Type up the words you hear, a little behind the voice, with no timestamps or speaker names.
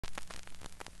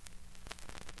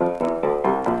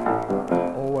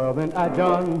moving. I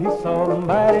John, he saw the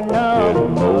mighty number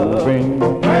moving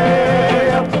way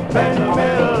up in the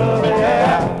middle of the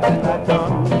air. And I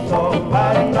John, he saw the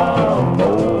mighty number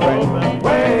moving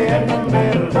way in the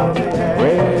middle of the air.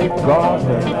 way across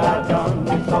And the I John,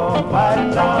 he saw the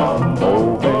mighty number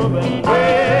moving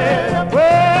way up, I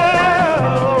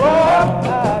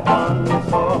John, he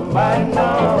saw the mighty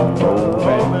number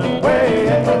moving way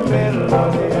in the middle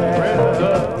of the air.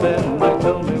 Then they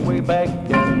tell me way back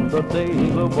in the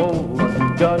days of old,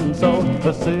 John saw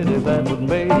a city that was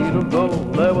made of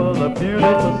gold. There was a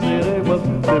beautiful city with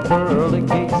the pearly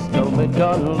gates. Tell me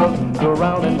John looked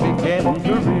around and began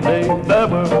to relate. There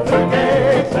were 3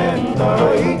 gates in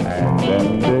the east, and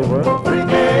then they were 3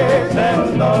 gates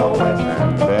in the west,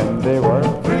 and then they were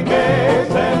 3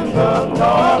 gates in the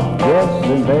north, yes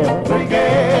and there 3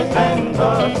 gates in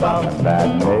the south. that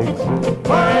makes it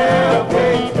 12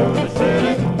 gates to the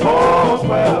city, 4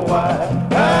 square wide,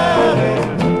 and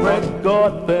it's Red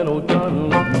God, then old John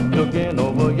looked again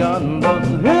over yonder's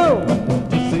hill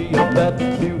to see if that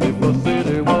beautiful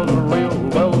city was real.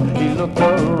 Well, he looked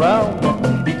around,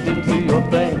 he didn't see a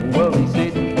thing. Well, he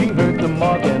said he heard the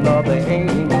marking of the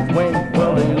angel's wing.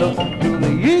 Well, he looked to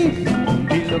the east,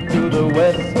 he looked to the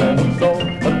west, and he saw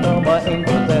a number of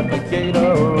angels at the gate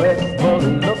of rest. Well,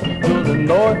 he looked to the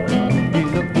north, he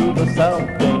looked to the south,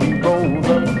 and he rose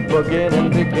up again and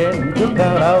began to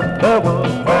count out. There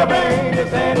was 12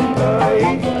 angels in the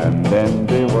east, and then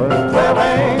they were 12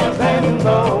 angels in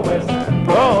the west,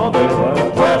 oh, they were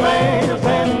 12 angels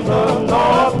in the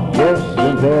north, yes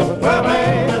and there 12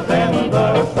 angels in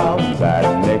the south. that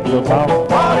makes about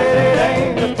 48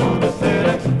 angels to the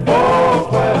city, 4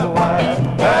 square wide,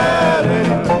 and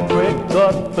it's Great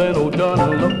God, then old John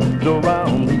looked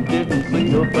around, he didn't see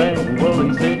a thing. Well,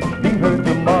 he said he heard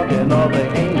the marking of the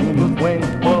angel's wing.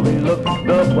 Well, he looked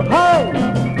up high,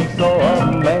 he saw a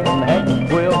man had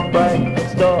 12 bright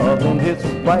stars in his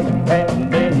right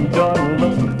hand. Then John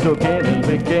looked again and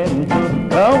began to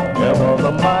count. There was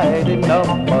a mighty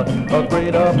number, a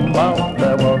great amount.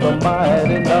 There was a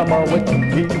mighty number which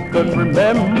he could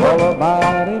remember. a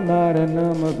mighty, mighty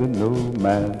number that no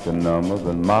man can number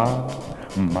than mine.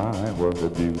 Mine was a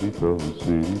beautiful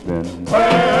city then.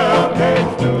 12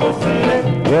 gates to the city,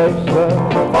 Yes, sir.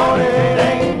 48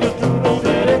 angels